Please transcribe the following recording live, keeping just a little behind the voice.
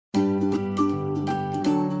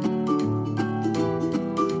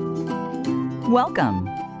Welcome.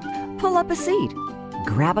 Pull up a seat,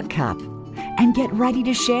 grab a cup, and get ready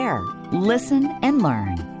to share, listen, and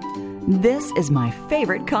learn. This is my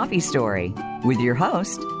favorite coffee story with your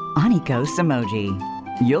host, Aniko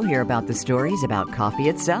Samoji. You'll hear about the stories about coffee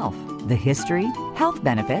itself, the history, health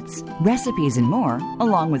benefits, recipes, and more,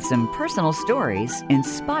 along with some personal stories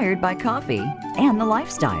inspired by coffee and the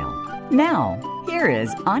lifestyle. Now, here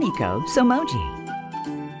is Aniko Samoji.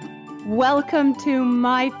 Welcome to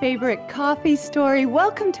my favorite coffee story.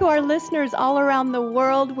 Welcome to our listeners all around the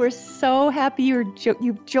world. We're so happy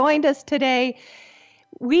you've joined us today.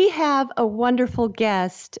 We have a wonderful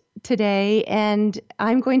guest today, and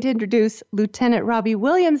I'm going to introduce Lieutenant Robbie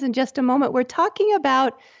Williams in just a moment. We're talking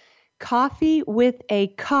about coffee with a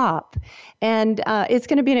cop, and it's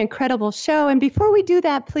going to be an incredible show. And before we do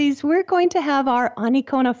that, please, we're going to have our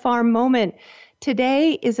Anikona Farm moment.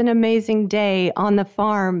 Today is an amazing day on the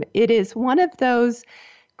farm. It is one of those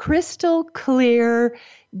crystal clear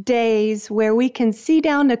days where we can see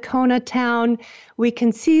down to Kona Town. We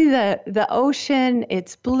can see the ocean.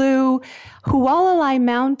 It's blue. Hualalai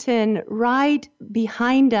Mountain right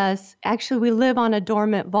behind us. Actually, we live on a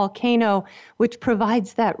dormant volcano, which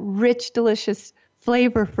provides that rich, delicious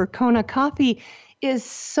flavor for Kona coffee. Is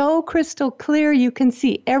so crystal clear. You can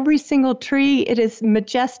see every single tree. It is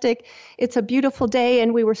majestic. It's a beautiful day.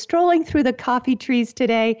 And we were strolling through the coffee trees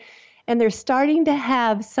today, and they're starting to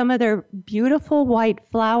have some of their beautiful white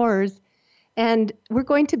flowers. And we're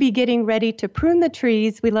going to be getting ready to prune the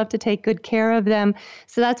trees. We love to take good care of them.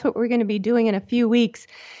 So that's what we're going to be doing in a few weeks.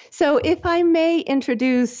 So if I may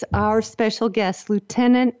introduce our special guest,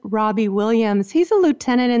 Lieutenant Robbie Williams. He's a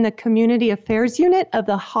lieutenant in the Community Affairs Unit of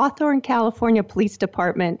the Hawthorne, California Police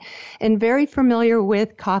Department, and very familiar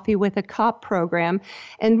with Coffee with a Cop program.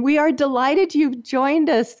 And we are delighted you've joined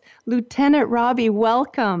us, Lieutenant Robbie.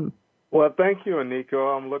 Welcome. Well, thank you,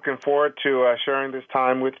 Aniko. I'm looking forward to sharing this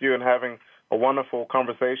time with you and having a wonderful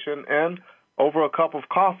conversation and over a cup of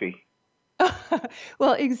coffee.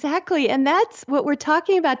 Well, exactly. And that's what we're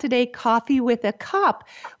talking about today, Coffee with a Cop,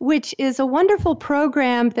 which is a wonderful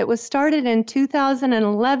program that was started in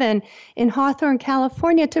 2011 in Hawthorne,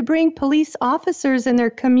 California, to bring police officers and their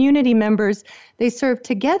community members, they serve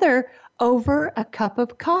together over a cup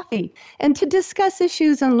of coffee and to discuss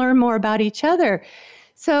issues and learn more about each other.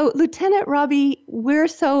 So, Lieutenant Robbie, we're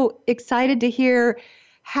so excited to hear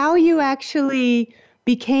how you actually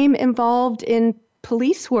became involved in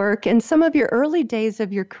police work and some of your early days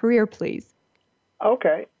of your career, please.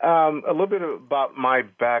 Okay. A little bit about my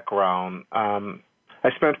background.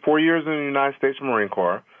 I spent 4 years in the United States Marine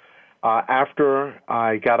Corps. After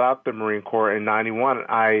I got out the Marine Corps in 91,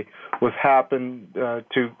 I happened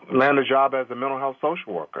to land a job as a mental health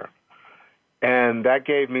social worker. And that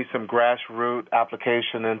gave me some grassroots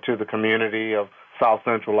application into the community of South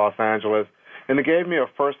Central Los Angeles. And it gave me a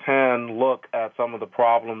firsthand look at some of the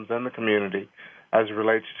problems in the community as it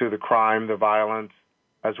relates to the crime, the violence,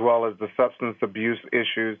 as well as the substance abuse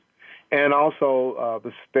issues, and also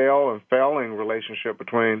the stale and failing relationship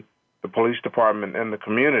between the police department and the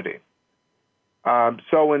community.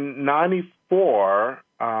 So in 94,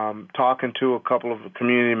 talking to a couple of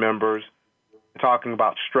community members, talking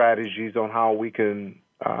about strategies on how we can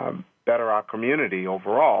better our community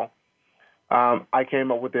overall, I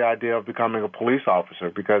came up with the idea of becoming a police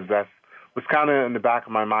officer because that was kind of in the back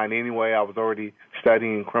of my mind anyway. I was already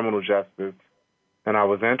studying criminal justice, and I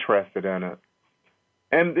was interested in it.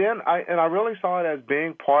 And then I really saw it as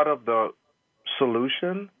being part of the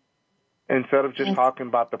solution instead of just talking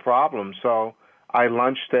about the problem. So I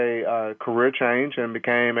launched a career change and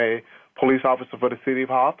became a police officer for the city of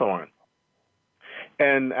Hawthorne.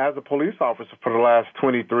 And as a police officer for the last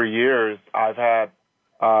 23 years, I've had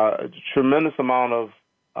a tremendous amount of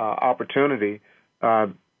opportunity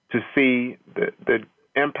to see the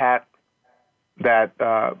impact that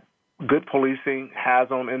good policing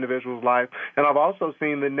has on individuals' life. And I've also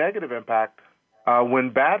seen the negative impact when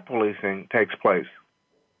bad policing takes place.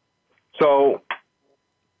 So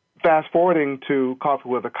fast forwarding to Coffee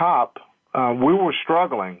with a Cop, we were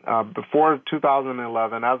struggling. Before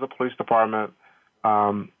 2011, as a police department,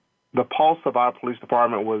 the pulse of our police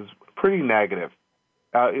department was pretty negative.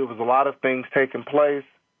 It was a lot of things taking place,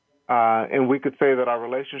 and we could say that our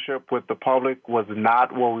relationship with the public was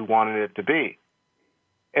not where we wanted it to be.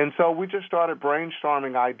 And so we just started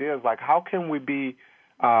brainstorming ideas like how can we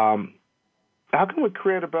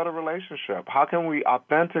create a better relationship? How can we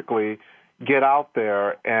authentically get out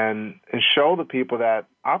there and show the people that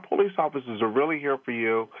our police officers are really here for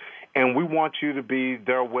you, and we want you to be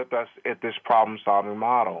there with us at this problem-solving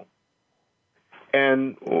model.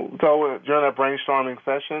 And so during that brainstorming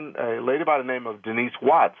session, a lady by the name of Denise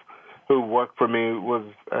Watts who worked for me, it was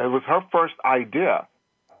her first idea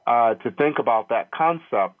to think about that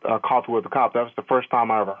concept, Coffee with a Cop. That was the first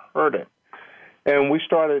time I ever heard it. And we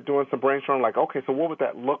started doing some brainstorming, like, okay, so what would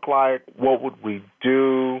that look like? What would we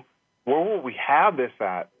do? Where would we have this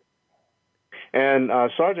at? And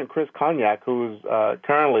Sergeant Chris Cognac, who's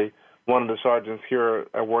currently one of the sergeants here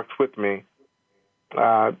that works with me,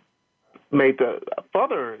 made the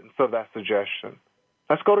furtherance of that suggestion.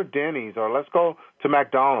 Let's go to Denny's or let's go to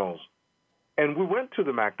McDonald's. And we went to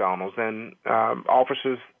the McDonald's, and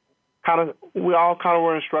officers we all kind of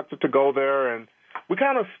were instructed to go there, and we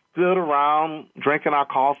kind of stood around drinking our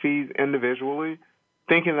coffees individually,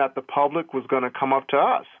 thinking that the public was going to come up to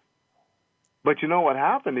us. But you know what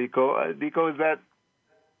happened, Nico, is that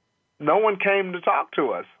no one came to talk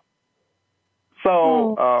to us.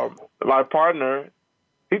 So my partner,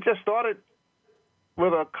 he just started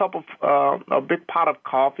with a big pot of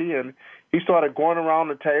coffee, and he started going around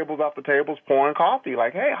the tables, after tables, pouring coffee,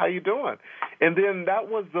 like, hey, how you doing? And then that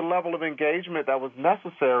was the level of engagement that was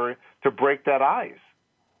necessary to break that ice.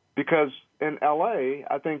 Because in L.A.,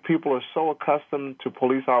 I think people are so accustomed to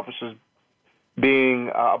police officers being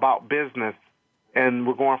about business, and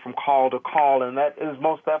we're going from call to call, and that is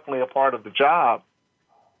most definitely a part of the job.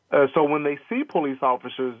 So when they see police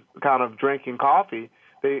officers kind of drinking coffee,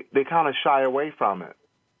 they kind of shy away from it,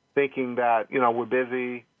 thinking that, we're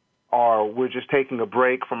busy or we're just taking a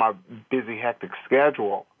break from our busy, hectic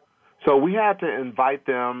schedule. So we had to invite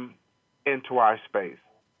them into our space,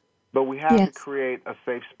 but we had to create a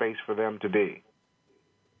safe space for them to be.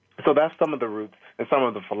 So that's some of the roots and some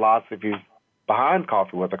of the philosophies behind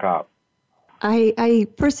Coffee with a Cop. I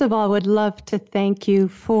first of all would love to thank you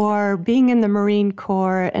for being in the Marine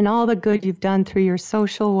Corps and all the good you've done through your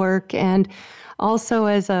social work, and also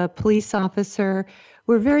as a police officer.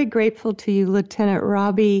 We're very grateful to you, Lieutenant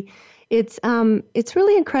Robbie. It's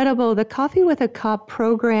really incredible. The Coffee with a Cop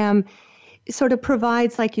program sort of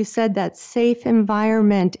provides, like you said, that safe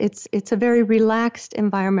environment. It's a very relaxed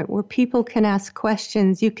environment where people can ask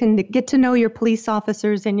questions. You can get to know your police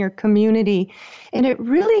officers in your community, and it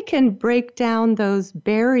really can break down those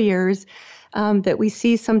barriers that we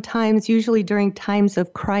see sometimes, usually during times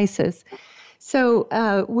of crisis. So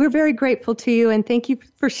we're very grateful to you, and thank you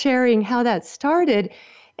for sharing how that started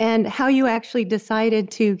and how you actually decided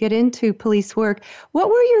to get into police work. What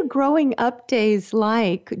were your growing up days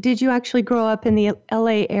like? Did you actually grow up in the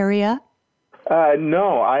LA area?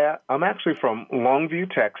 No, I'm actually from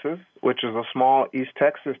Longview, Texas, which is a small East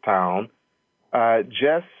Texas town,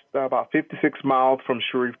 just about 56 miles from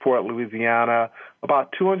Shreveport, Louisiana,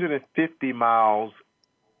 about 250 miles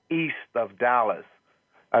east of Dallas.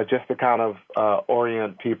 Just to kind of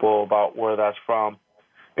orient people about where that's from.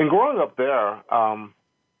 And growing up there,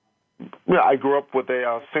 I grew up with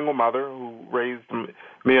a single mother who raised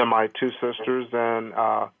me and my two sisters in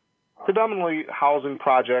predominantly housing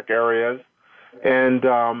project areas. And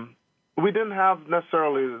we didn't have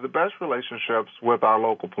necessarily the best relationships with our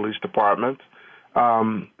local police departments.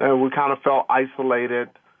 And we kind of felt isolated.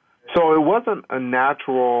 So it wasn't a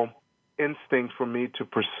natural instinct for me to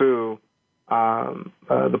pursue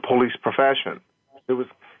the police profession. It was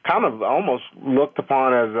kind of almost looked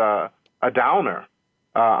upon as a downer,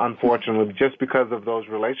 unfortunately, just because of those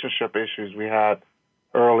relationship issues we had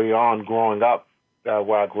early on growing up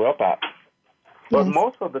where I grew up at. But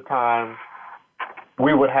most of the time,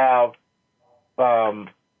 we would have,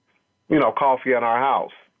 coffee in our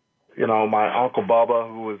house. My Uncle Bubba,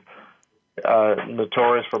 who was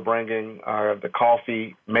notorious for bringing the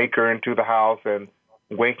coffee maker into the house and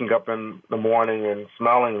waking up in the morning and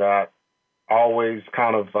smelling that always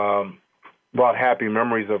kind of brought happy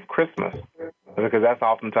memories of Christmas, because that's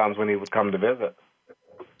oftentimes when he would come to visit.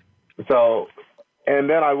 So, and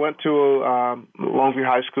then I went to Longview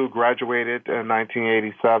High School, graduated in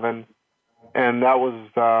 1987, and that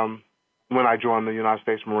was when I joined the United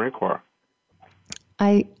States Marine Corps.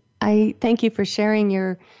 I thank you for sharing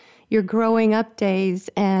your growing up days,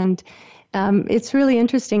 and it's really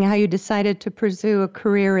interesting how you decided to pursue a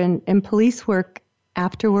career in police work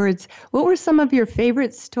afterwards. What were some of your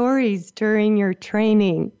favorite stories during your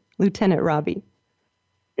training, Lieutenant Robbie?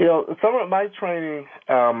 Some of my training,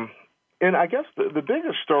 and I guess the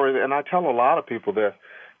biggest story, and I tell a lot of people this,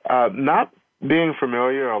 not being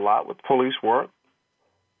familiar a lot with police work,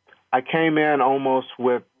 I came in almost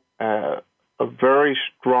with a very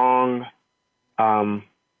strong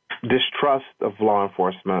distrust of law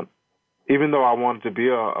enforcement, even though I wanted to be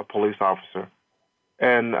a police officer.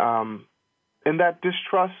 And that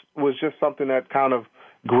distrust was just something that kind of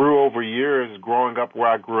grew over years growing up where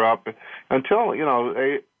I grew up until,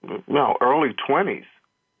 early 20s.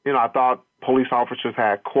 I thought police officers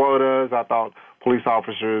had quotas. I thought police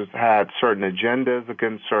officers had certain agendas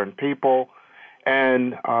against certain people.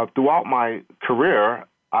 And throughout my career,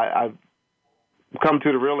 I've come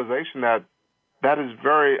to the realization that that is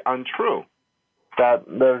very untrue, that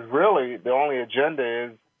there's really the only agenda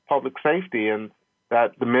is public safety, and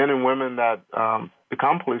that the men and women that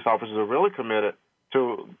become police officers are really committed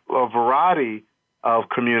to a variety of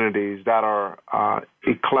communities that are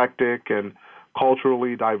eclectic and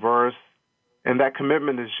culturally diverse, and that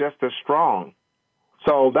commitment is just as strong.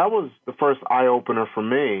 So that was the first eye-opener for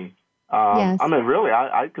me. Yes. I mean, really,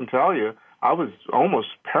 I can tell you, I was almost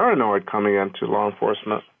paranoid coming into law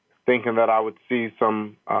enforcement, thinking that I would see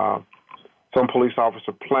some police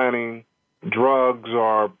officer planning drugs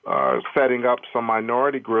or setting up some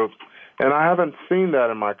minority groups, and I haven't seen that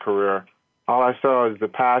in my career. All I saw is the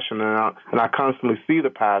passion, and I constantly see the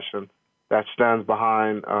passion that stands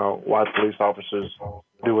behind why police officers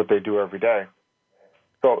do what they do every day.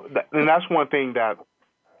 So, and that's one thing that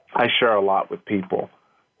I share a lot with people,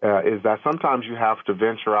 is that sometimes you have to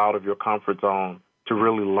venture out of your comfort zone to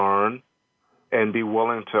really learn and be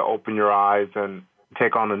willing to open your eyes and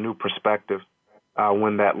take on a new perspective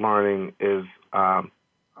when that learning is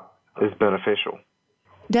beneficial.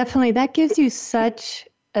 Definitely. That gives you such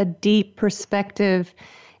a deep perspective.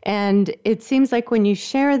 And it seems like when you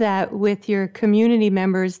share that with your community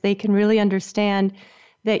members, they can really understand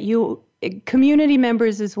that community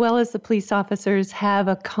members as well as the police officers have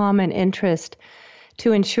a common interest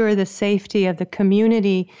to ensure the safety of the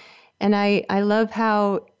community. And I love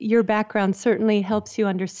how your background certainly helps you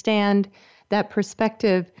understand that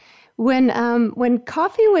perspective. When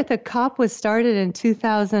Coffee with a Cop was started in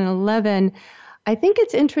 2011, I think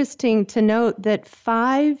it's interesting to note that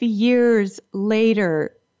 5 years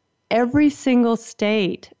later, every single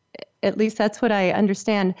state, at least that's what I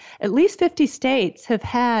understand, at least 50 states have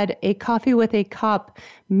had a Coffee with a Cop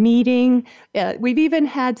meeting. We've even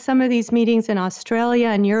had some of these meetings in Australia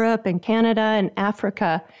and Europe and Canada and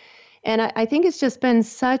Africa. And I think it's just been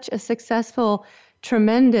such a successful,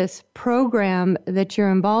 tremendous program that you're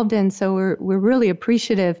involved in. So we're really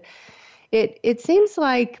appreciative. It seems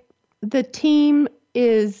like the team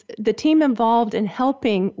involved in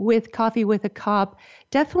helping with Coffee with a Cop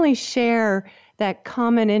definitely share that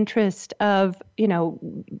common interest of,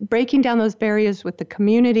 breaking down those barriers with the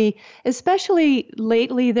community. Especially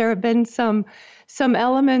lately, there have been some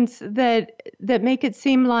elements that make it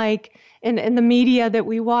seem like in the media that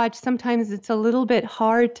we watch, sometimes it's a little bit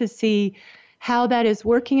hard to see how that is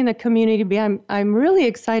working in the community. But I'm really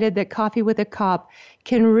excited that Coffee with a Cop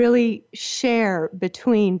can really share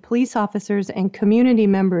between police officers and community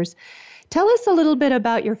members. Tell us a little bit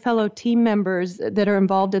about your fellow team members that are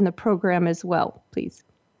involved in the program as well, please.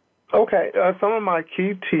 Okay. Some of my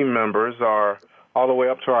key team members are all the way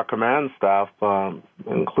up to our command staff,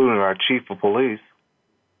 including our chief of police,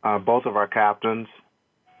 both of our captains,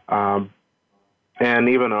 and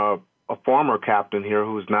even a former captain here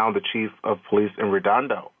who's now the chief of police in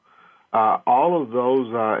Redondo. All of those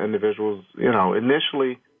individuals,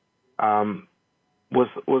 initially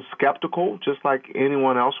was skeptical, just like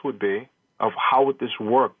anyone else would be, of how would this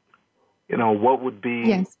work? What would be,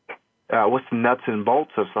 yes. What's the nuts and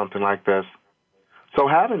bolts of something like this? So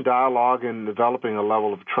having dialogue and developing a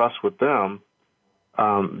level of trust with them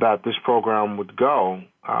that this program would go,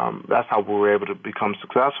 that's how we were able to become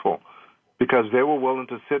successful, because they were willing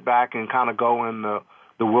to sit back and kind of go in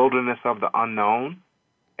the wilderness of the unknown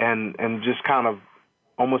and just kind of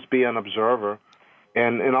almost be an observer,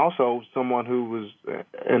 and also someone who was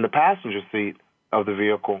in the passenger seat of the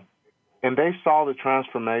vehicle. And they saw the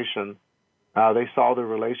transformation. They saw the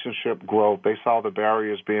relationship growth. They saw the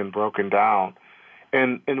barriers being broken down.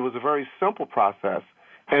 And it was a very simple process.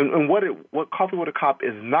 And what Coffee with a Cop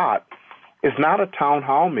is not a town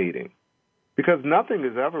hall meeting, because nothing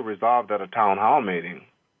is ever resolved at a town hall meeting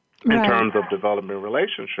in terms of developing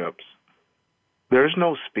relationships. There's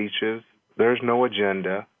no speeches. There's no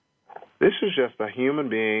agenda. This is just a human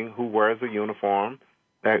being who wears a uniform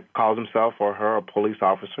that calls himself or her a police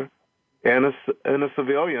officer, and a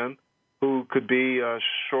civilian who could be a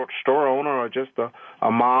short store owner or just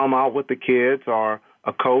a mom out with the kids or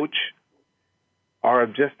a coach or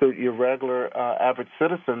just your regular average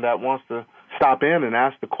citizen that wants to stop in and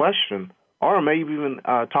ask the question or maybe even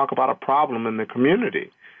talk about a problem in the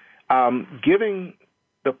community. Giving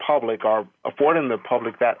the public or affording the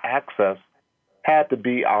public that access had to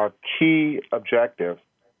be our key objective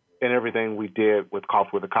in everything we did with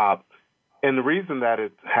Coffee with a Cop. And the reason that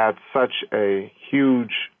it had such a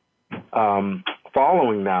huge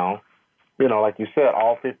following now, like you said,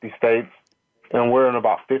 all 50 states, and we're in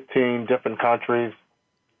about 15 different countries.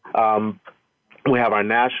 We have our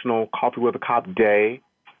National Coffee with a Cop Day,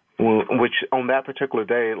 which on that particular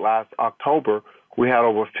day, last October, we had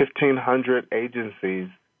over 1,500 agencies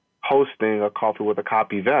hosting a Coffee with a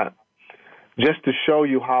Cop event, just to show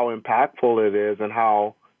you how impactful it is and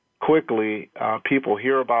how quickly people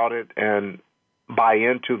hear about it and buy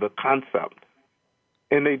into the concept.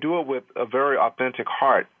 And they do it with a very authentic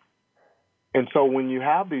heart. And so when you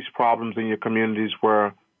have these problems in your communities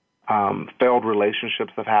where failed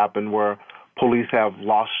relationships have happened, where police have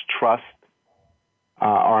lost trust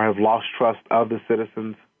or have lost trust of the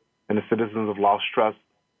citizens, and the citizens have lost trust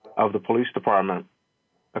of the police department,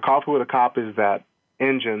 the Coffee with a Cop is that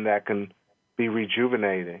engine that can be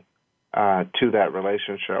rejuvenating to that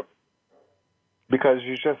relationship. Because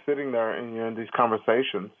you're just sitting there and you're in these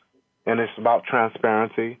conversations, and it's about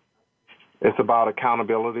transparency, it's about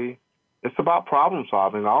accountability, it's about problem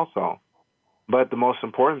solving also. But the most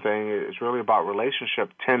important thing is really about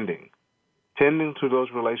relationship tending to those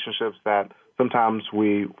relationships that sometimes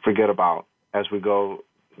we forget about as we go,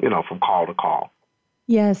 from call to call.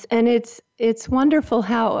 Yes, and it's wonderful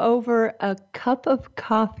how over a cup of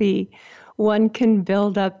coffee one can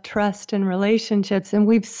build up trust and relationships. And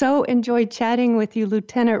we've so enjoyed chatting with you,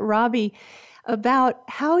 Lieutenant Robbie, about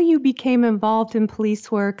how you became involved in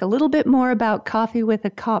police work, a little bit more about Coffee with a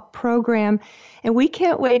Cop program. And we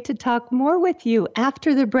can't wait to talk more with you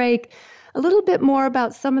after the break, a little bit more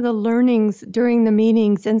about some of the learnings during the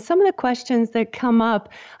meetings and some of the questions that come up.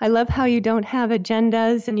 I love how you don't have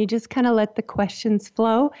agendas and you just kind of let the questions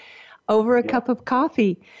flow over a cup of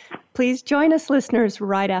coffee. Please join us, listeners,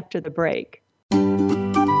 right after the break.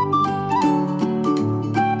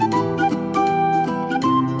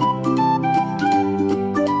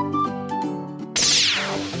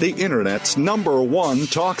 The Internet's number one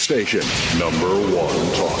talk station.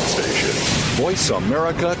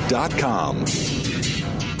 VoiceAmerica.com.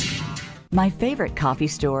 My favorite coffee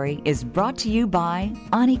story is brought to you by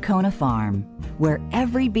Anikona Farm, where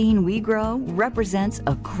every bean we grow represents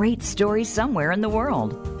a great story somewhere in the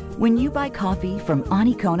world. When you buy coffee from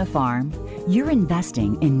Anikona Farm, you're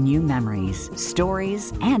investing in new memories,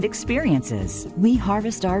 stories, and experiences. We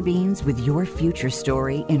harvest our beans with your future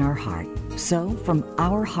story in our heart. So, from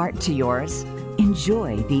our heart to yours,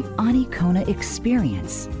 enjoy the Anikona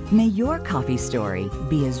experience. May your coffee story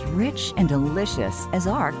be as rich and delicious as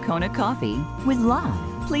our Kona coffee with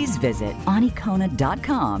love. Please visit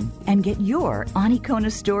Anikona.com and get your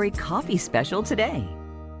Anikona Story coffee special today.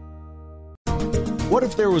 What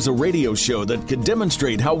if there was a radio show that could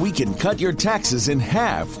demonstrate how we can cut your taxes in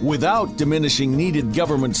half without diminishing needed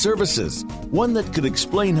government services? One that could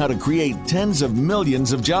explain how to create tens of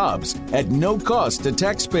millions of jobs at no cost to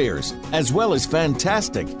taxpayers, as well as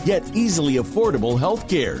fantastic yet easily affordable health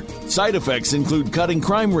care. Side effects include cutting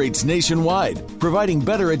crime rates nationwide, providing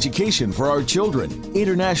better education for our children,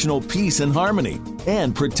 international peace and harmony,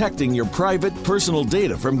 and protecting your private personal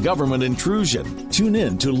data from government intrusion. Tune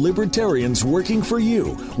in to Libertarians Working for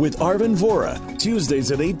You with Arvin Vora,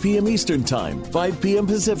 Tuesdays at 8 p.m. Eastern Time, 5 p.m.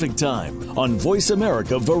 Pacific Time on Voice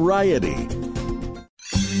America Variety.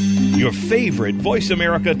 Your favorite Voice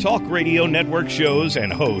America Talk Radio Network shows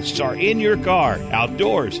and hosts are in your car,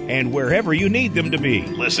 outdoors, and wherever you need them to be.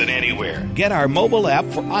 Listen anywhere. Get our mobile app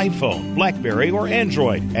for iPhone, BlackBerry, or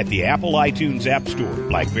Android at the Apple iTunes App Store,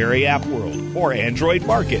 BlackBerry App World, or Android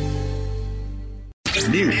Market.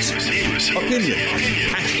 News, opinion.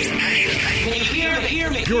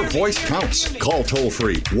 Your voice counts. Call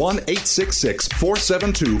toll-free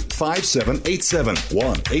 1-866-472-5787.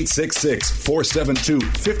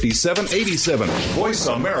 1-866-472-5787.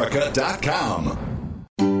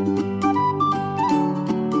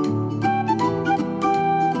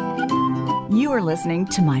 VoiceAmerica.com. You are listening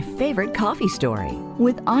to My Favorite Coffee Story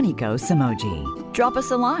with Aniko Samoji. Drop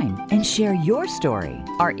us a line and share your story.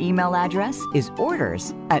 Our email address is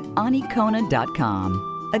orders@anikona.com.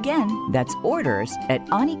 Again, that's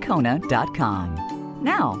orders@anikona.com.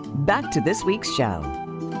 Now, back to this week's show.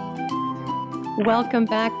 Welcome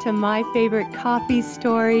back to My Favorite Coffee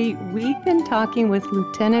Story. We've been talking with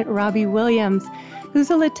Lieutenant Robbie Williams, who's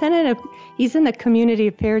a lieutenant he's in the Community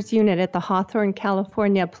Affairs Unit at the Hawthorne,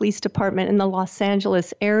 California Police Department in the Los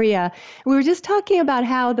Angeles area. We were just talking about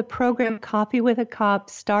how the program Coffee with a Cop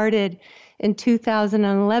started in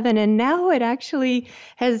 2011, and now it actually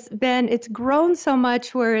it's grown so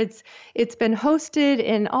much where it's been hosted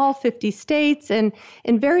in all 50 states and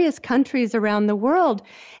in various countries around the world.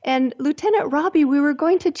 And Lieutenant Robbie, we were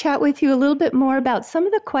going to chat with you a little bit more about some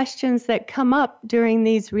of the questions that come up during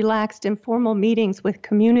these relaxed, informal meetings with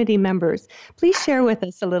community members. Please share with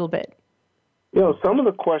us a little bit. Some of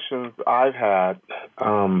the questions I've had,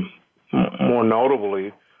 more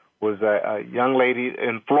notably, was a young lady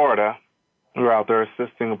in Florida who were out there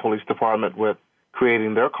assisting a police department with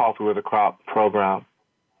creating their Coffee with a Cop program.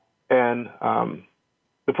 And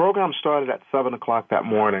the program started at 7 o'clock that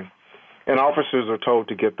morning. And officers are told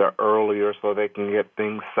to get there earlier so they can get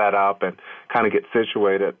things set up and kind of get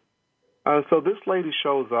situated. So this lady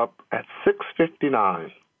shows up at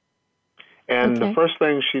 6:59. And the first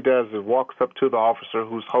thing she does is walks up to the officer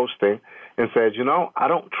who's hosting and says, I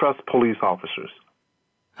don't trust police officers.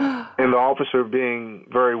 And the officer, being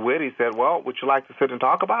very witty, said, well, would you like to sit and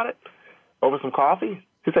talk about it over some coffee?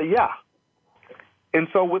 He said, yeah. And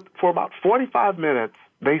so for about 45 minutes,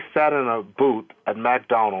 they sat in a booth at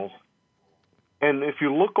McDonald's. And if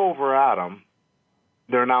you look over at them,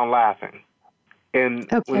 they're now laughing. And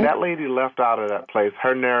when that lady left out of that place,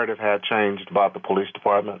 her narrative had changed about the police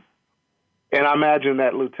department. And I imagine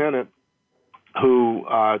that lieutenant who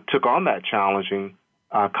took on that challenging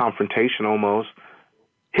confrontation almost,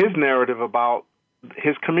 his narrative about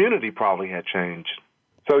his community probably had changed.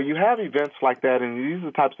 So you have events like that, and these are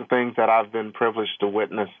the types of things that I've been privileged to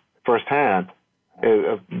witness firsthand,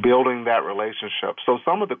 of building that relationship. So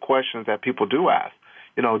some of the questions that people do ask,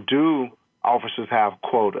 do officers have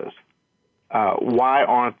quotas? Why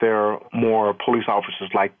aren't there more police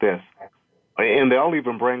officers like this? And they'll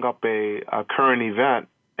even bring up a current event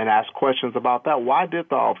and ask questions about that. Why did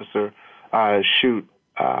the officer shoot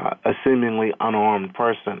a seemingly unarmed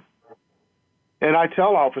person? And I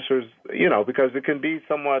tell officers, because it can be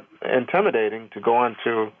somewhat intimidating to go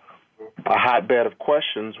into a hotbed of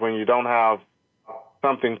questions when you don't have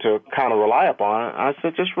something to kind of rely upon. I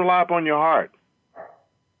said, just rely upon your heart.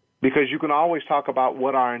 Because you can always talk about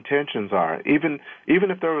what our intentions are. Even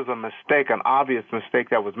if there was a mistake, an obvious mistake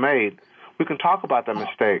that was made, we can talk about that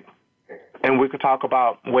mistake. And we could talk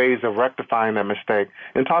about ways of rectifying that mistake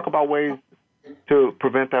and talk about ways to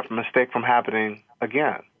prevent that mistake from happening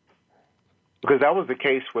again. Because that was the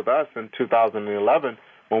case with us in 2011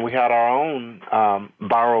 when we had our own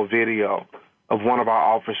viral video of one of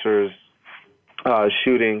our officers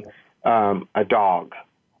shooting a dog,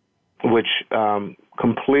 which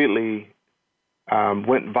completely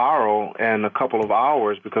went viral in a couple of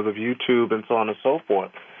hours because of YouTube and so on and so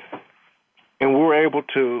forth. And we were able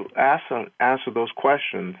to answer those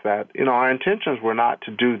questions that, our intentions were not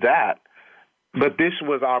to do that, but this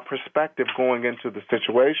was our perspective going into the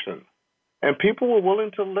situation. And people were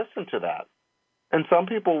willing to listen to that. And some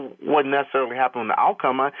people wouldn't necessarily happy with the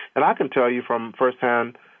outcome. And I can tell you from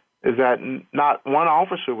firsthand is that not one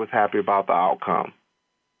officer was happy about the outcome.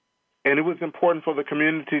 And it was important for the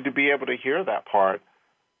community to be able to hear that part.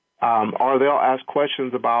 Or they'll ask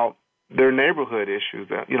questions about their neighborhood issues.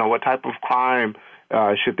 What type of crime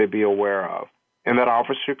should they be aware of? And that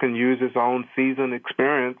officer can use his own seasoned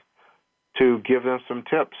experience to give them some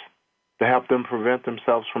tips to help them prevent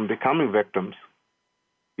themselves from becoming victims.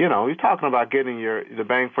 You're talking about getting the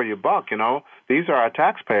bang for your buck, These are our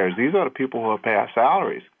taxpayers. These are the people who pay our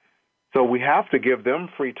salaries. So we have to give them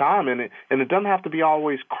free time, and it doesn't have to be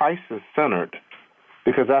always crisis-centered,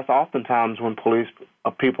 because that's oftentimes when police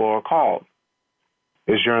people are called,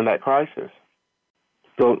 is during that crisis.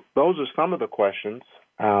 So those are some of the questions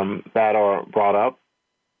that are brought up.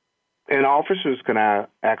 And officers can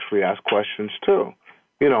actually ask questions, too.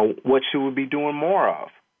 What should we be doing more of?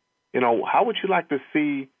 How would you like to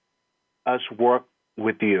see us work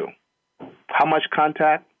with you? How much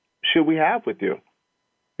contact should we have with you?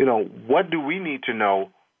 What do we need to know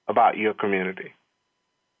about your community?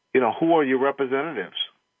 Who are your representatives?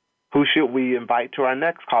 Who should we invite to our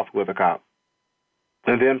next Coffee with a Cop?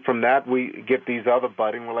 And then from that, we get these other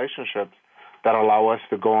budding relationships that allow us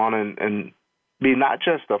to go on and be not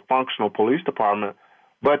just a functional police department,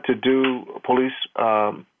 but to do police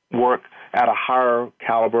work at a higher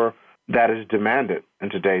caliber that is demanded in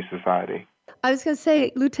today's society. I was going to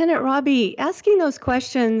say, Lieutenant Robbie, asking those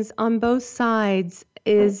questions on both sides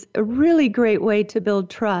is a really great way to build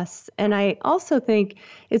trust. And I also think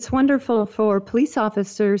it's wonderful for police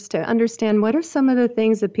officers to understand what are some of the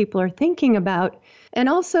things that people are thinking about, and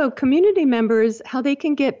also community members, how they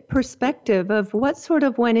can get perspective of what sort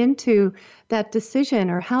of went into that decision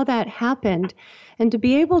or how that happened. And to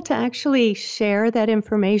be able to actually share that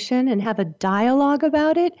information and have a dialogue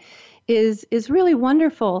about it is really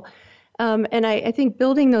wonderful. And I think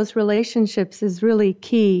building those relationships is really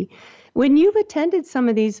key. When you've attended some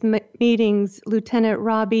of these meetings, Lieutenant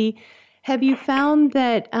Robbie, have you found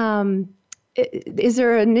that is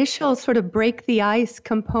there an initial sort of break the ice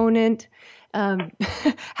component?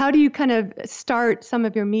 How do you kind of start some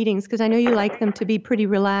of your meetings? Because I know you like them to be pretty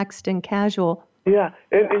relaxed and casual. Yeah,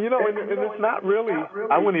 and it's not really,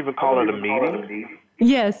 I wouldn't even call it a meeting.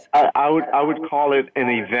 Yes. I would call it an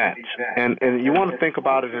event, and you want to think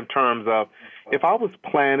about it in terms of if I was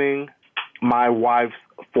planning my wife's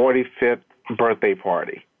 45th birthday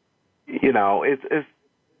party. It's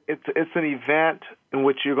an event in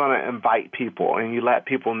which you're going to invite people, and you let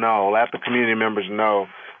the community members know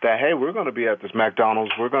that, hey, we're going to be at this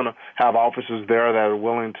McDonald's. We're going to have officers there that are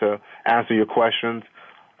willing to answer your questions.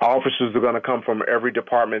 Officers are going to come from every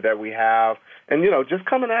department that we have, and just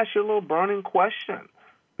come and ask you a little burning question,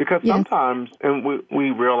 because Yes. sometimes, and we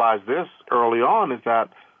realize this early on, is that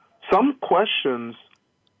some questions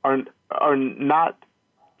are not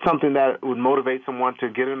something that would motivate someone to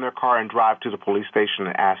get in their car and drive to the police station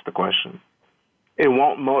and ask the question. It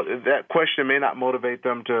won't. That question may not motivate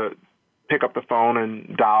them to pick up the phone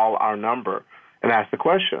and dial our number and ask the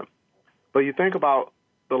question. But you think about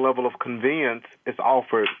the level of convenience it's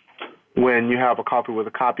offered when you have a Coffee with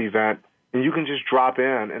a Cop event, and you can just drop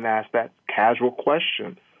in and ask that casual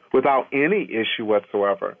question without any issue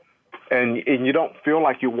whatsoever. And you don't feel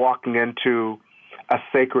like you're walking into a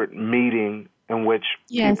sacred meeting in which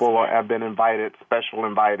Yes. people have been invited, special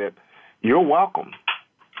invited. You're welcome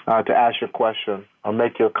to ask your question or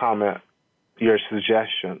make your comment, your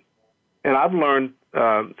suggestion. And I've learned,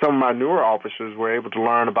 some of my newer officers were able to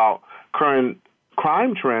learn about current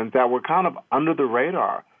crime trends that were kind of under the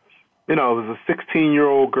radar. It was a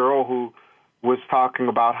 16-year-old girl who was talking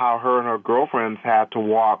about how her and her girlfriends had to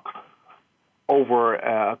walk over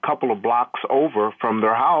a couple of blocks over from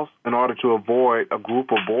their house in order to avoid a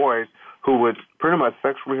group of boys who would pretty much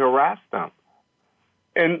sexually harass them.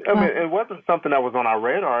 And I mean, it wasn't something that was on our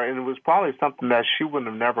radar, and it was probably something that she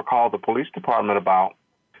wouldn't have never called the police department about.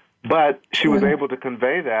 But she was able to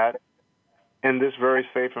convey that in this very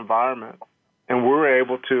safe environment. And we were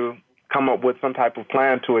able to come up with some type of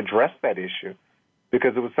plan to address that issue,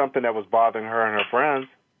 because it was something that was bothering her and her friends.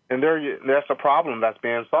 And that's a problem that's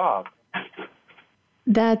being solved.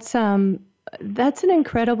 That's an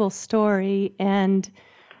incredible story, and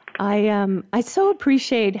I so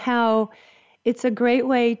appreciate how it's a great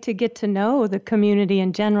way to get to know the community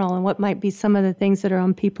in general and what might be some of the things that are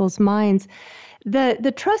on people's minds.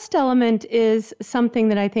 The trust element is something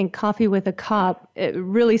that I think Coffee with a Cop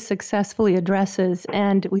really successfully addresses,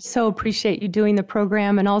 and we so appreciate you doing the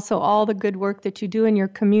program and also all the good work that you do in your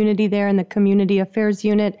community there in the Community Affairs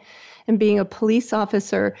Unit and being a police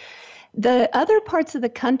officer. The other parts of the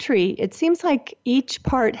country, it seems like each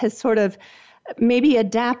part has sort of maybe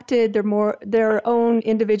adapted their own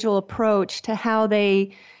individual approach to how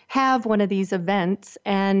they have one of these events.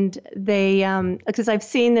 And they, because I've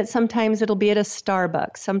seen that sometimes it'll be at a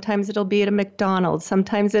Starbucks, sometimes it'll be at a McDonald's,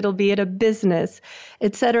 sometimes it'll be at a business,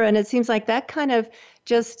 et cetera. And it seems like that kind of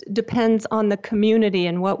just depends on the community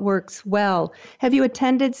and what works well. Have you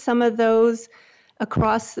attended some of those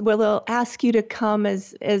across, where they'll ask you to come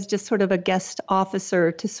as just sort of a guest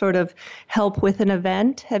officer to sort of help with an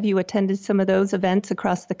event? Have you attended some of those events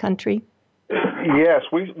across the country? Yes,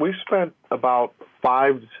 we spent about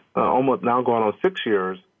 5, almost now going on 6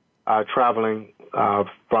 years, traveling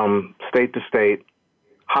from state to state,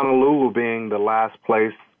 Honolulu being the last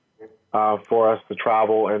place for us to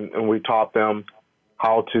travel, and we taught them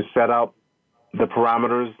how to set up the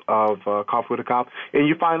parameters of Coffee with a Cop. And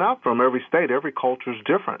you find out from every state, every culture is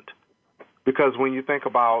different. Because when you think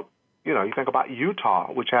about, you think about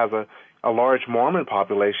Utah, which has a large Mormon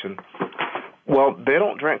population, well, they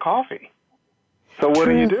don't drink coffee. So what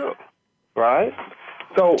do you do, right?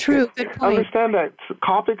 So True. Good point. Understand that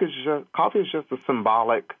coffee is just a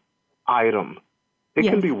symbolic item. It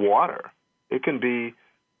can be water. It could be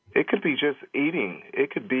just eating.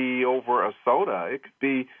 It could be over a soda.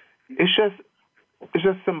 It's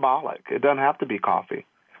just symbolic. It doesn't have to be coffee.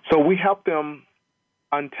 So we help them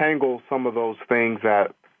untangle some of those things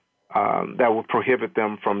that would prohibit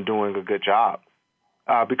them from doing a good job.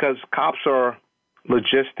 Because cops are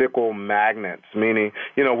logistical magnets, meaning,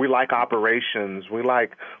 we like operations. We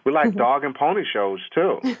like dog and pony shows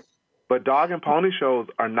too. But dog and pony shows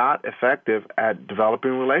are not effective at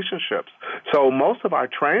developing relationships. So most of our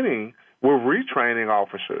training, we're retraining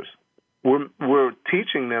officers. We're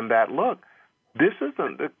teaching them that, look,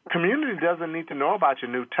 the community doesn't need to know about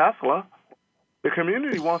your new Tesla. The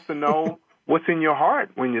community wants to know what's in your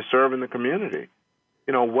heart when you're serving the community.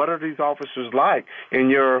 What are these officers like? In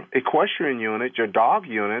your equestrian unit, your dog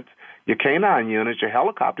units, your canine unit, your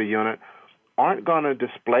helicopter unit aren't going to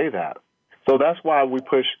display that. So that's why we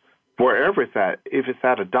push wherever it's at. If it's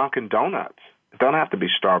at a Dunkin' Donuts, it doesn't have to be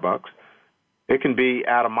Starbucks. It can be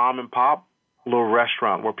at a mom and pop little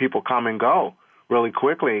restaurant where people come and go really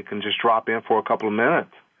quickly. You can just drop in for a couple of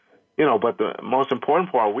minutes. But the most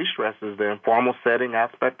important part we stress is the informal setting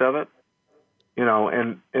aspect of it.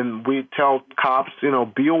 and we tell cops,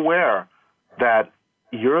 be aware that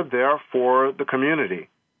you're there for the community.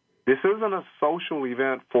 This isn't a social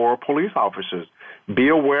event for police officers. Be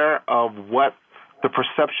aware of what the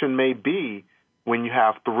perception may be when you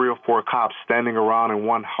have 3 or 4 cops standing around in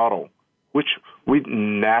one huddle, which we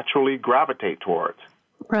naturally gravitate towards.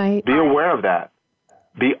 Right. Be aware of that.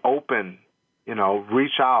 Be open,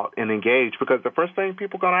 reach out and engage, because the first thing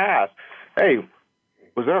people are going to ask, hey,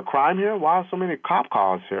 was there a crime here? Why are so many cop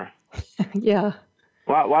cars here? Yeah.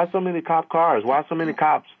 Why so many cop cars? Why so many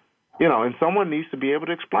cops? And someone needs to be able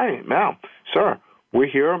to explain, now, sir, we're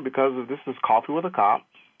here because this is Coffee with a Cop,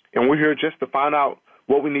 and we're here just to find out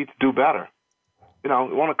what we need to do better.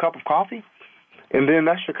 Want a cup of coffee? And then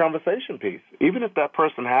that's your conversation piece. Even if that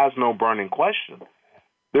person has no burning question,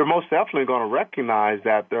 they're most definitely going to recognize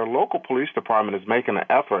that their local police department is making an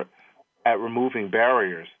effort at removing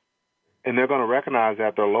barriers. And they're going to recognize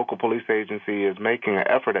that their local police agency is making an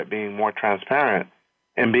effort at being more transparent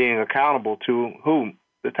and being accountable to who?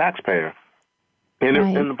 The taxpayer. And,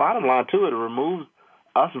 right. And the bottom line, too, it removes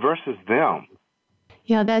us versus them.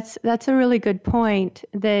 Yeah, that's a really good point,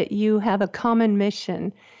 that you have a common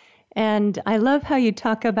mission. And I love how you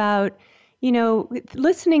talk about,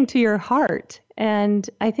 listening to your heart. And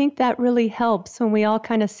I think that really helps when we all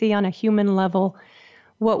kind of see on a human level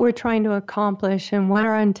what we're trying to accomplish and what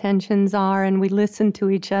our intentions are, and we listen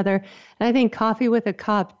to each other. And I think Coffee with a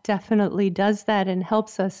Cop definitely does that and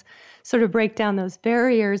helps us sort of break down those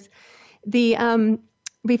barriers.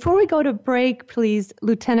 Before we go to break, please,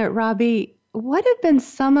 Lieutenant Robbie, what have been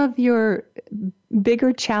some of your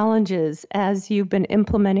bigger challenges as you've been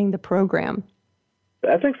implementing the program?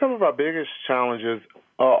 I think some of our biggest challenges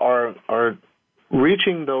are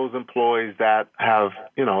reaching those employees that have,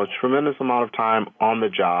 a tremendous amount of time on the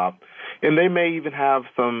job, and they may even have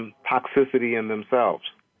some toxicity in themselves.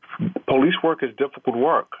 Police work is difficult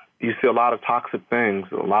work. You see a lot of toxic things,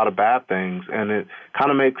 a lot of bad things, and it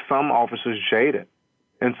kind of makes some officers jaded.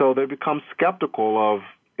 And so they become skeptical of,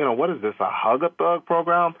 what is this, a hug-a-thug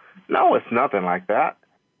program? No, it's nothing like that.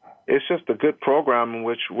 It's just a good program in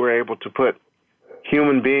which we're able to put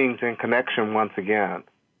human beings in connection once again.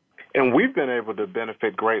 And we've been able to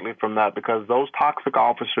benefit greatly from that, because those toxic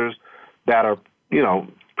officers that are,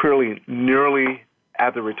 pretty nearly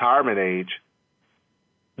at the retirement age,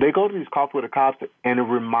 they go to these Coffee with the Cops, and it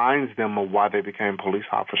reminds them of why they became police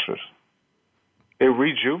officers. It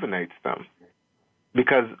rejuvenates them,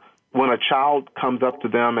 because when a child comes up to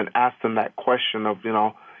them and asks them that question of,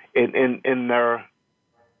 in their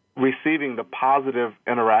receiving the positive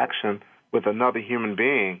interaction with another human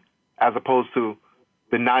being, as opposed to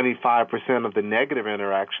the 95% of the negative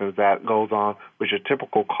interactions that goes on with your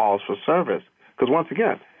typical calls for service. Because once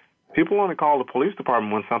again, people only call the police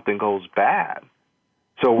department when something goes bad.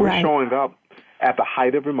 So we're right. showing up at the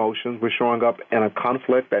height of emotions. We're showing up in a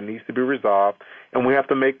conflict that needs to be resolved, and we have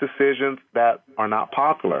to make decisions that are not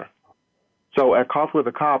popular. So at Coffee with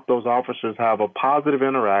a Cop, those officers have a positive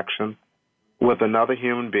interaction with another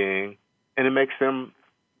human being, and it makes them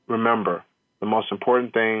remember the most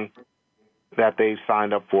important thing that they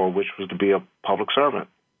signed up for, which was to be a public servant.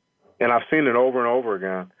 And I've seen it over and over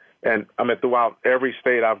again. And throughout every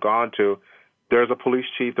state I've gone to, there's a police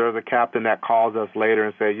chief, there's a captain that calls us later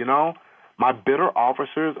and says, my bitter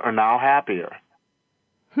officers are now happier.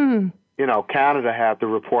 Canada had the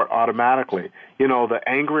report automatically. The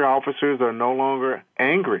angry officers are no longer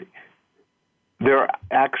angry. They're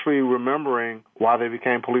actually remembering why they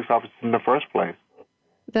became police officers in the first place.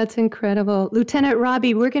 That's incredible. Lieutenant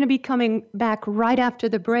Robbie, we're going to be coming back right after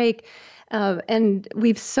the break. And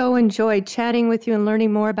we've so enjoyed chatting with you and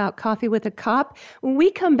learning more about Coffee with a Cop. When we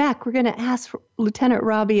come back, we're going to ask Lieutenant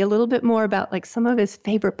Robbie a little bit more about some of his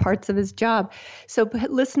favorite parts of his job. So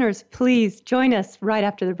listeners, please join us right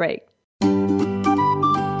after the break.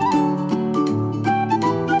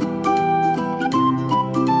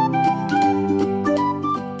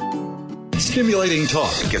 Stimulating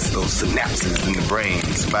talk. It gets those synapses in the brain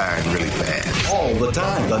firing really fast. All the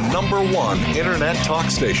time. The #1 Internet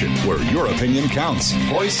talk station where your opinion counts.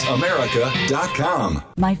 VoiceAmerica.com.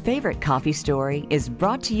 My favorite coffee story is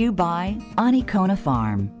brought to you by Anikona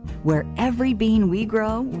Farm, where every bean we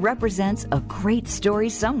grow represents a great story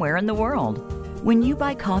somewhere in the world. When you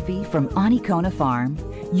buy coffee from Anikona Farm,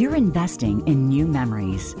 you're investing in new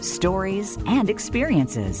memories, stories, and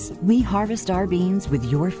experiences. We harvest our beans with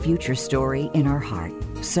your future story in our heart.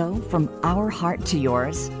 So, from our heart to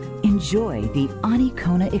yours, enjoy the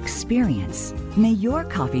Anikona experience. May your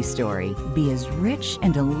coffee story be as rich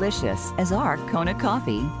and delicious as our Kona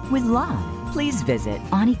coffee with love. Please visit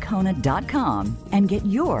Anikona.com and get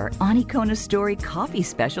your Anikona Story coffee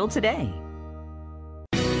special today.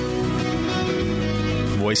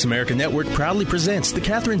 Voice America Network proudly presents The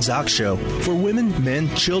Catherine Zox Show for women, men,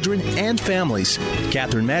 children, and families.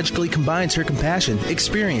 Catherine magically combines her compassion,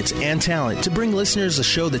 experience, and talent to bring listeners a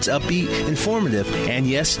show that's upbeat, informative, and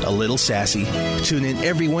yes, a little sassy. Tune in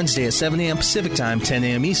every Wednesday at 7 a.m. Pacific Time, 10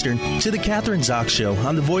 a.m. Eastern to The Catherine Zox Show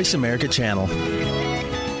on the Voice America channel.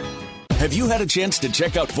 Have you had a chance to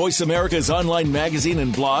check out Voice America's online magazine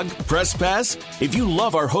and blog, Press Pass? If you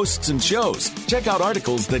love our hosts and shows, check out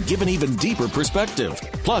articles that give an even deeper perspective.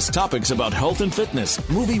 Plus topics about health and fitness,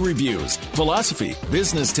 movie reviews, philosophy,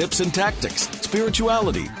 business tips and tactics,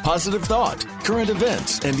 spirituality, positive thought, current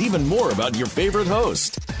events, and even more about your favorite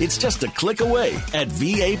host. It's just a click away at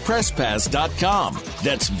vapresspass.com.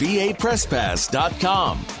 That's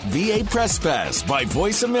vapresspass.com. VA Press Pass by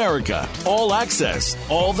Voice America. All access,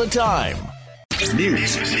 all the time.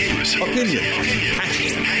 News, opinion,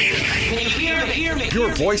 your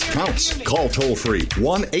voice counts. Call toll free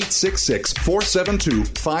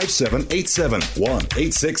 1-866-472-5787.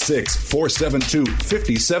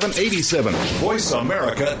 1-866-472-5787.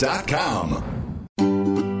 VoiceAmerica.com.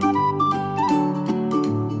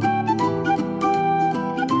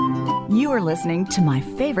 You are listening to My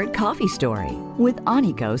Favorite Coffee Story with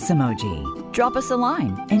Aniko Samoji. Drop us a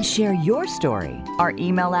line and share your story. Our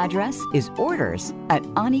email address is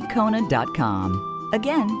orders@anikona.com.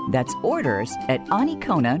 Again, that's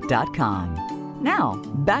orders@anikona.com. Now,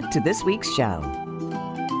 back to this week's show.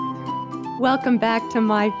 Welcome back to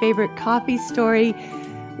My Favorite Coffee Story.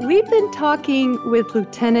 We've been talking with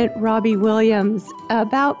Lieutenant Robbie Williams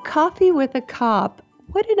about Coffee with a Cop.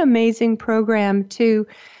 What an amazing program to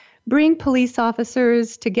bring police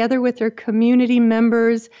officers together with their community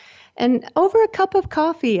members and over a cup of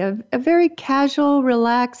coffee, a very casual,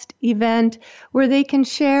 relaxed event where they can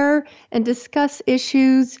share and discuss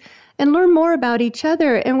issues and learn more about each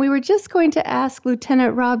other. And we were just going to ask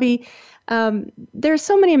Lieutenant Robbie, there's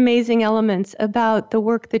so many amazing elements about the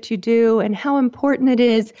work that you do and how important it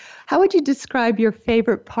is. How would you describe your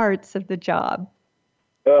favorite parts of the job?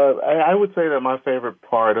 I would say that my favorite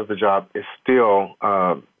part of the job is still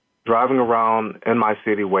driving around in my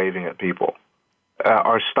city waving at people.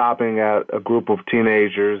 Or stopping at a group of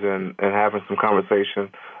teenagers and having some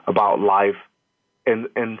conversation about life and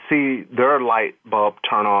see their light bulb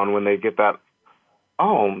turn on when they get that,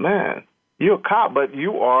 oh, man, you're a cop, but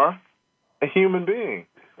you are a human being.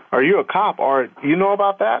 Are you a cop? Or you know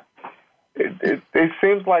about that? It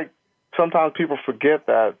seems like sometimes people forget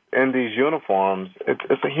that in these uniforms,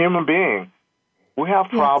 it's a human being. We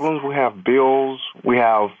have problems, we have bills, we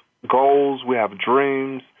have goals, we have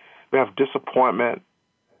dreams. We have disappointment,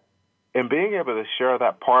 and being able to share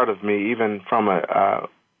that part of me, even from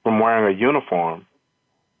wearing a uniform,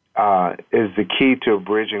 is the key to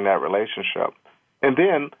bridging that relationship. And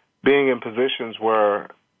then being in positions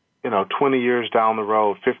where, 20 years down the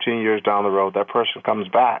road, 15 years down the road, that person comes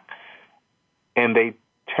back, and they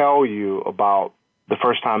tell you about the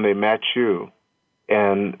first time they met you,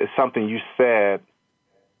 and it's something you said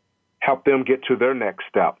helped them get to their next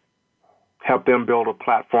step. Help them build a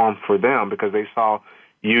platform for them because they saw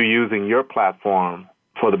you using your platform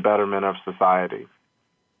for the betterment of society.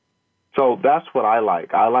 So that's what I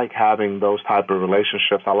like. I like having those type of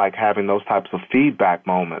relationships. I like having those types of feedback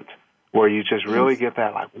moments where you just really get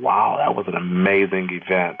that, like, wow, that was an amazing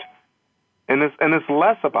event. And it's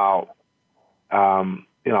less about, how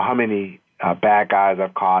many bad guys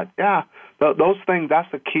I've caught. Yeah, those things, that's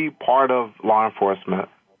the key part of law enforcement.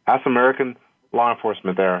 That's American law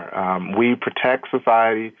enforcement there. We protect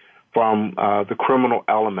society from the criminal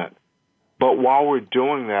element. But while we're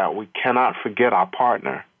doing that, we cannot forget our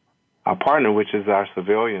partner, which is our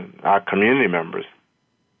civilian, our community members.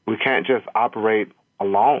 We can't just operate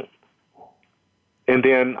alone. And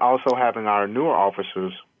then also having our newer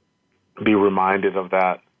officers be reminded of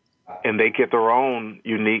that, and they get their own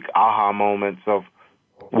unique aha moments of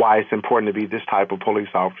why it's important to be this type of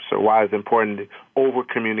police officer, why it's important to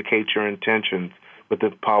over-communicate your intentions with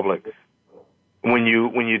the public. When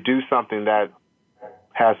you do something that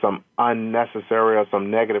has some unnecessary or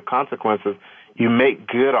some negative consequences, you make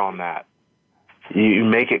good on that. You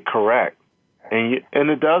make it correct. And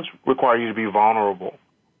it does require you to be vulnerable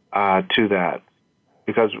to that.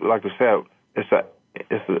 Because, like I said, it's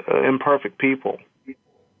imperfect people,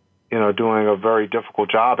 doing a very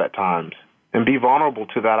difficult job at times. And be vulnerable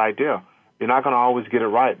to that idea. You're not going to always get it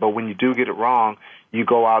right, but when you do get it wrong, you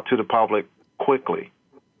go out to the public quickly,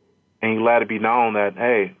 and you let it be known that,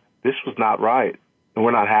 hey, this was not right, and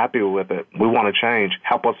we're not happy with it. We want to change.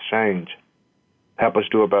 Help us change. Help us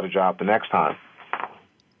do a better job the next time.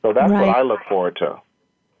 So that's what I look forward to.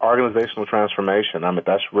 Organizational transformation. I mean,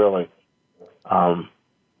 that's really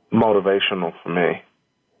motivational for me.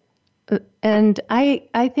 And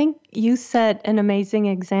I think you set an amazing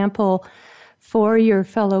example for your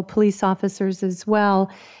fellow police officers as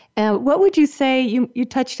well. What would you say, you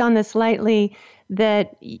touched on this lightly,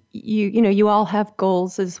 that you all have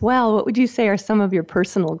goals as well. What would you say are some of your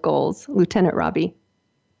personal goals, Lieutenant Robbie?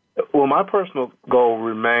 Well, my personal goal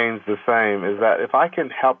remains the same, is that if I can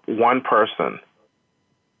help one person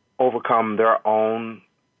overcome their own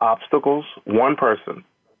obstacles, one person,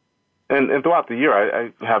 and throughout the year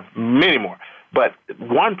I have many more, but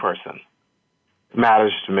one person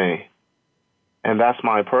matters to me, and that's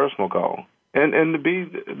my personal goal. And to be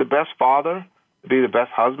the best father, to be the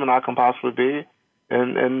best husband I can possibly be,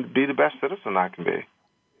 and be the best citizen I can be.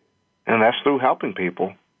 And that's through helping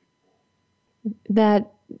people. That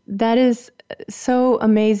is so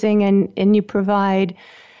amazing, and you provide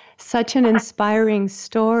such an inspiring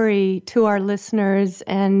story to our listeners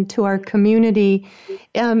and to our community.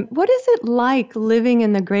 What is it like living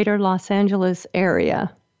in the greater Los Angeles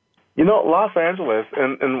area? Los Angeles,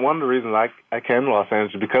 and one of the reasons I came to Los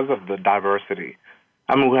Angeles is because of the diversity.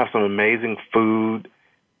 I mean, we have some amazing food.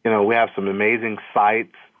 We have some amazing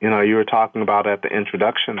sites. You were talking about at the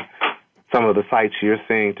introduction some of the sites you're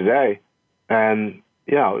seeing today. And,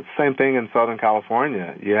 it's the same thing in Southern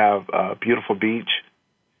California. You have a beautiful beach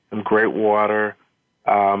and great water.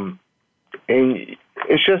 And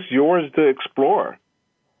it's just yours to explore.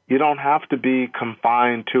 You don't have to be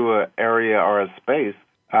confined to an area or a space.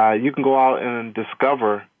 You can go out and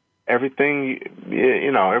discover everything,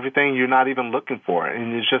 everything you're not even looking for.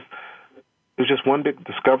 And it's just one big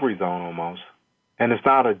discovery zone almost. And it's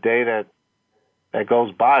not a day that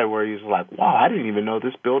goes by where you're like, wow, I didn't even know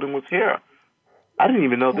this building was here. I didn't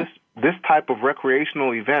even know this type of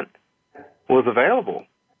recreational event was available.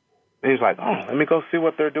 And he's like, oh, let me go see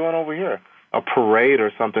what they're doing over here. A parade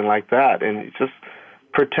or something like that. And it's just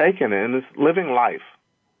partaking in this living life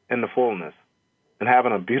in the fullness and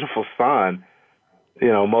having a beautiful sun.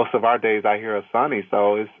 Most of our days out here are sunny,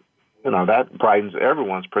 so it's, that brightens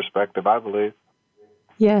everyone's perspective, I believe.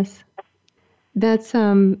 Yes. That's,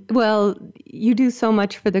 well, you do so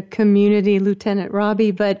much for the community, Lieutenant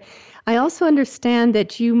Robbie, but I also understand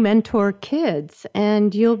that you mentor kids,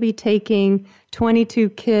 and you'll be taking 22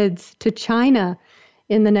 kids to China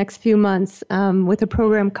in the next few months with a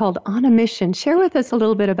program called On a Mission. Share with us a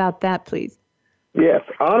little bit about that, please. Yes,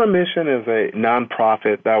 On a Mission is a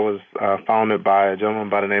nonprofit that was founded by a gentleman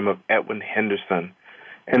by the name of Edwin Henderson,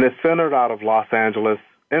 and it's centered out of Los Angeles.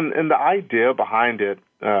 And the idea behind it,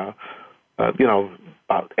 about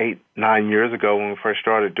 8-9 years ago when we first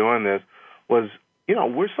started doing this, was,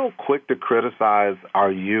 we're so quick to criticize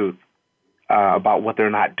our youth about what they're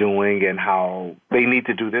not doing and how they need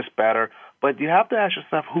to do this better. But you have to ask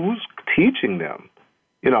yourself, who's teaching them?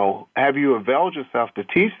 Have you availed yourself to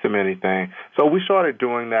teach them anything? So we started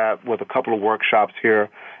doing that with a couple of workshops here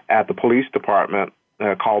at the police department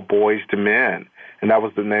called Boys to Men, and that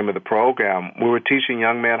was the name of the program. We were teaching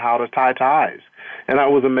young men how to tie ties, and I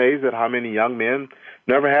was amazed at how many young men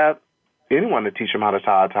never had anyone to teach them how to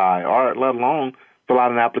tie a tie, or let alone fill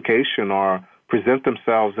out an application or present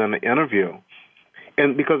themselves in an interview.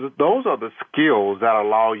 And because those are the skills that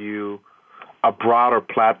allow you a broader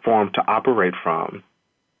platform to operate from.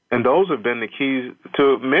 And those have been the keys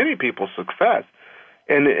to many people's success.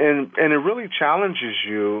 And it really challenges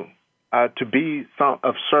you to be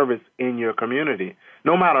of service in your community.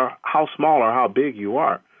 No matter how small or how big you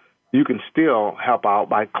are, you can still help out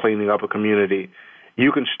by cleaning up a community.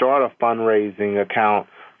 You can start a fundraising account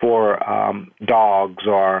for dogs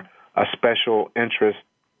or a special interest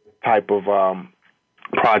type of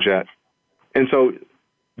project. And so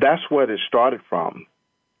that's what it started from.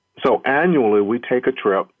 So annually we take a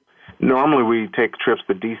trip. Normally we take trips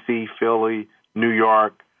to D.C., Philly, New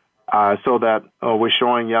York, so that we're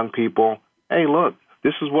showing young people, hey, look,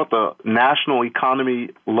 this is what the national economy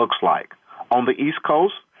looks like on the East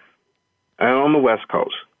Coast and on the West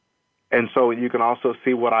Coast. And so you can also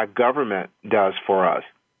see what our government does for us.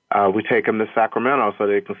 We take them to Sacramento so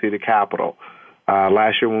they can see the Capitol.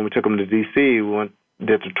 Last year when we took them to D.C., we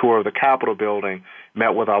did the tour of the Capitol building,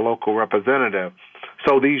 met with our local representative.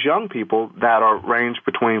 So these young people that are ranged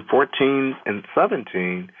between 14 and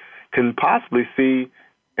 17 can possibly see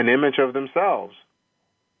an image of themselves.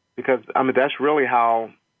 Because, that's really how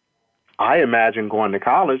I imagined going to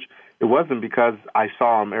college. It wasn't because I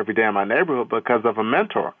saw them every day in my neighborhood, but because of a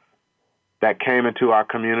mentor that came into our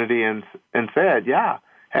community and said, yeah,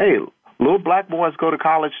 hey, little black boys go to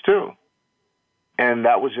college too. And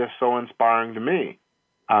that was just so inspiring to me.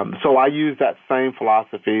 So I use that same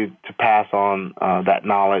philosophy to pass on that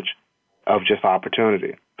knowledge of just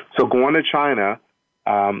opportunity. So going to China,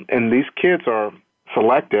 and these kids are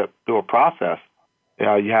selected through a process.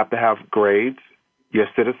 You have to have grades, your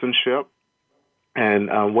citizenship,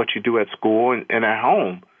 and what you do at school and at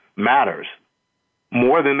home matters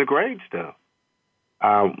more than the grades do.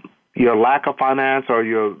 Your lack of finance or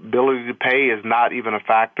your ability to pay is not even a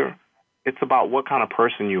factor. It's about what kind of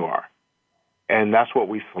person you are. And that's what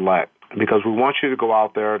we select, because we want you to go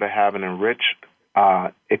out there to have an enriched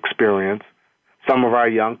experience. Some of our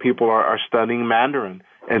young people are studying Mandarin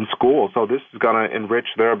in school, so this is going to enrich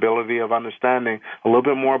their ability of understanding a little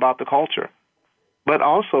bit more about the culture. But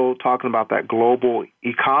also talking about that global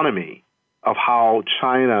economy of how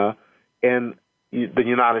China and the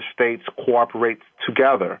United States cooperate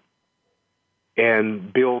together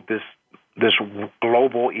and build this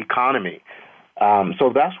global economy.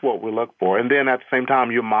 So that's what we look for. And then at the same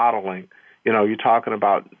time, you're modeling. You're talking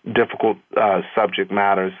about difficult subject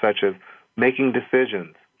matters such as making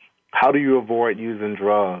decisions. How do you avoid using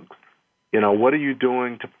drugs? What are you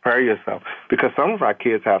doing to prepare yourself? Because some of our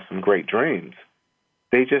kids have some great dreams.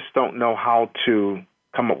 They just don't know how to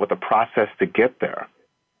come up with a process to get there.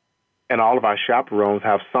 And all of our chaperones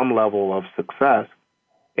have some level of success,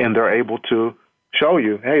 and they're able to show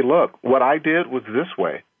you, hey, look, what I did was this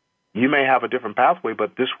way. You may have a different pathway,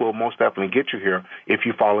 but this will most definitely get you here if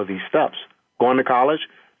you follow these steps. Going to college,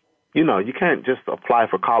 you can't just apply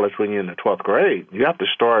for college when you're in the 12th grade. You have to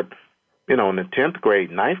start, in the 10th grade,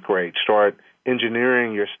 9th grade, start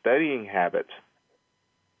engineering your studying habits.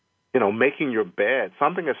 Making your bed.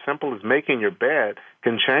 Something as simple as making your bed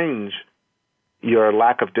can change your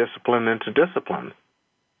lack of discipline into discipline.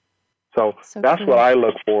 So that's true. what I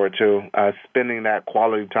look forward to, spending that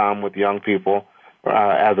quality time with young people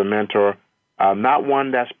as a mentor. Not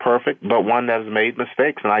one that's perfect, but one that has made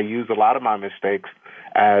mistakes. And I use a lot of my mistakes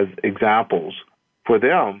as examples for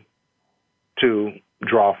them to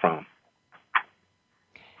draw from.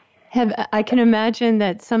 I can imagine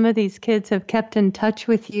that some of these kids have kept in touch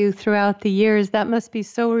with you throughout the years. That must be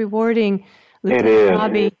so rewarding, Lieutenant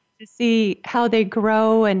Robbie, to see how they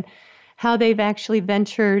grow and how they've actually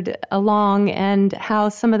ventured along, and how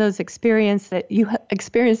some of those experiences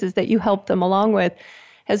that you helped them along with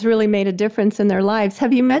has really made a difference in their lives.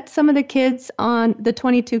 Have you met some of the kids, on the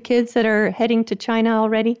 22 kids that are heading to China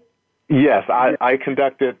already? Yes, I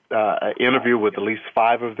conducted an interview with at least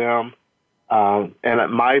 5 of them.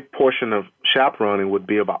 And my portion of chaperoning would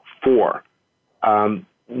be about 4.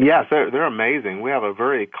 Yes, they're amazing. We have a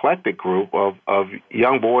very eclectic group of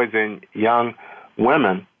young boys and young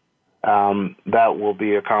women that will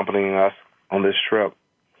be accompanying us on this trip.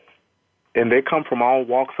 And they come from all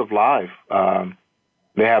walks of life.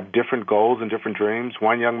 They have different goals and different dreams.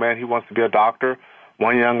 One young man, he wants to be a doctor.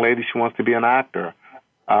 One young lady, she wants to be an actor.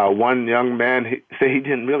 One young man said he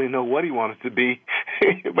didn't really know what he wanted to be,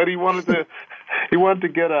 but he wanted to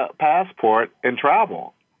get a passport and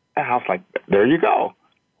travel. And I was like, there you go.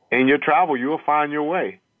 In your travel, you will find your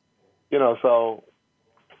way. So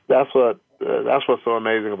that's what's so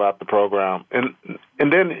amazing about the program. And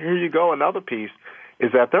then here you go. Another piece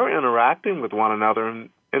is that they're interacting with one another, and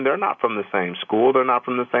they're not from the same school. They're not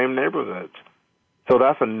from the same neighborhoods. So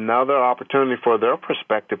that's another opportunity for their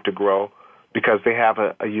perspective to grow, because they have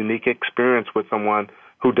a unique experience with someone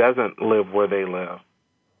who doesn't live where they live.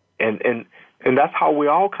 And that's how we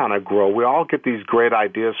all kind of grow. We all get these great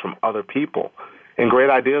ideas from other people, and great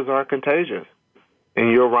ideas are contagious.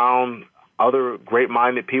 And you're around other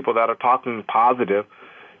great-minded people that are talking positive,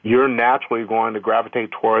 you're naturally going to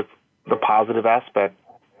gravitate towards the positive aspect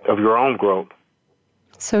of your own growth.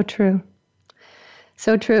 So true.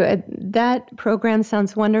 So true. That program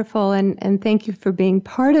sounds wonderful, and thank you for being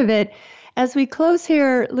part of it. As we close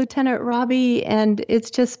here, Lieutenant Robbie, and it's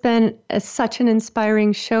just been such an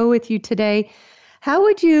inspiring show with you today, how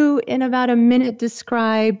would you, in about a minute,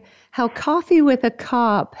 describe how Coffee with a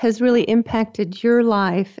Cop has really impacted your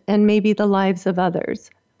life and maybe the lives of others?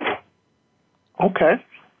 Okay.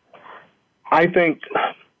 I think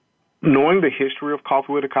knowing the history of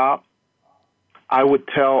Coffee with a Cop, I would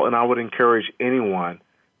tell and I would encourage anyone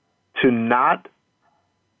to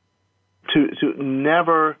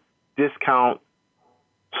never discount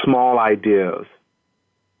small ideas.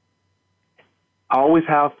 Always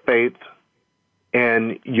have faith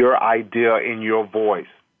in your idea, in your voice.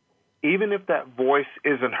 Even if that voice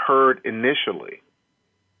isn't heard initially,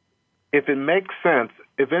 if it makes sense,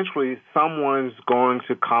 eventually someone's going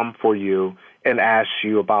to come for you and ask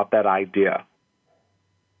you about that idea.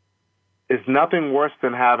 It's nothing worse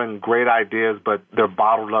than having great ideas, but they're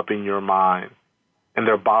bottled up in your mind and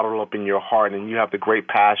they're bottled up in your heart, and you have the great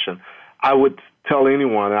passion. I would tell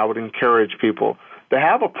anyone, I would encourage people to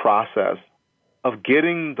have a process of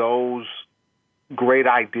getting those great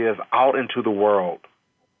ideas out into the world,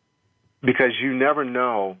 because you never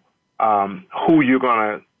know who you're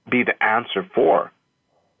going to be the answer for.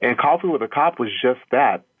 And Coffee with a Cop was just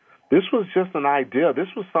that. This was just an idea. This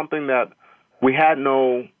was something that we had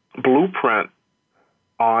no blueprint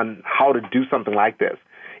on how to do something like this.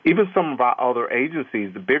 Even some of our other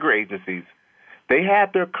agencies, the bigger agencies, they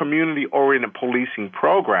had their community-oriented policing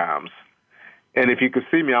programs. And if you could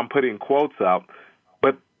see me, I'm putting quotes up.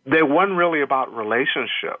 But they weren't really about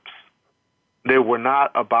relationships. They were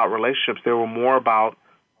not about relationships. They were more about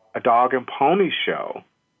a dog and pony show,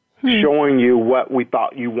 showing you what we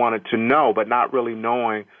thought you wanted to know, but not really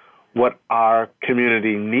knowing what our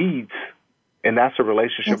community needs. And that's a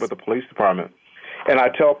relationship with the police department. And I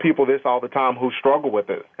tell people this all the time who struggle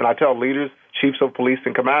with it. And I tell leaders, chiefs of police,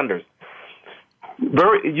 and commanders,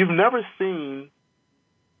 you've never seen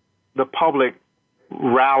the public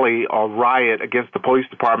rally or riot against the police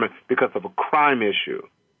department because of a crime issue.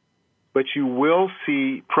 But you will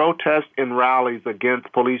see protests and rallies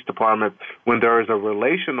against police departments when there is a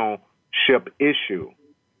relationship issue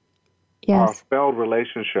or a failed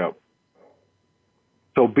relationship.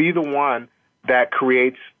 So be the one that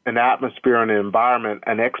creates an atmosphere and an environment,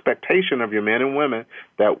 an expectation of your men and women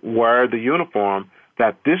that wear the uniform,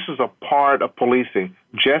 that this is a part of policing.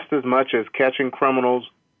 Just as much as catching criminals,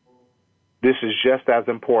 this is just as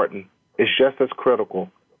important. It's just as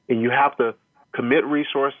critical. And you have to commit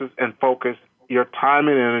resources and focus your time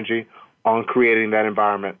and energy on creating that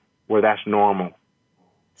environment where that's normal.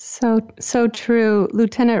 So true.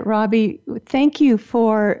 Lieutenant Robbie, thank you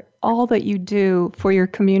for all that you do for your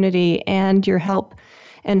community and your help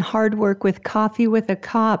and hard work with Coffee with a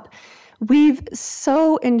Cop. We've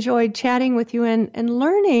so enjoyed chatting with you and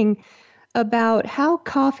learning about how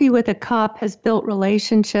Coffee with a Cop has built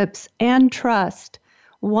relationships and trust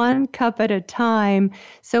one cup at a time.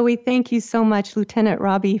 So we thank you so much, Lieutenant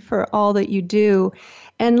Robbie, for all that you do.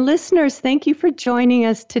 And listeners, thank you for joining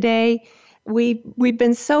us today. We've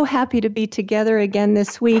been so happy to be together again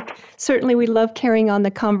this week. Certainly, we love carrying on the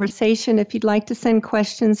conversation. If you'd like to send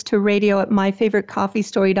questions to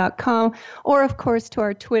radio@myfavoritecoffeestory.com, or of course to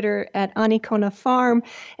our Twitter at Anikona Farm,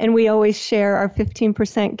 and we always share our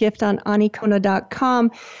 15% gift on anikona.com.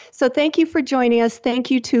 So thank you for joining us. Thank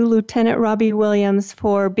you to Lieutenant Robbie Williams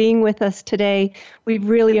for being with us today. We've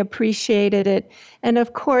really appreciated it. And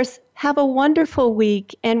of course, have a wonderful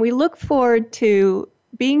week, and we look forward to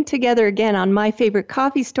being together again on My Favorite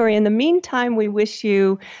Coffee Story. In the meantime, we wish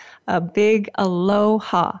you a big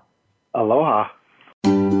aloha. Aloha.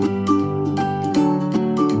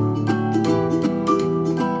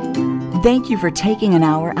 Thank you for taking an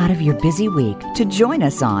hour out of your busy week to join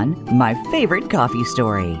us on My Favorite Coffee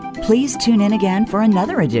Story. Please tune in again for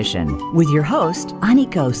another edition with your host,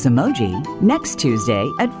 Aniko Samoji, next Tuesday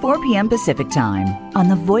at 4 p.m. Pacific Time on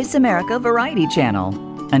the Voice America Variety Channel.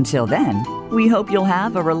 Until then, we hope you'll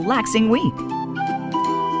have a relaxing week.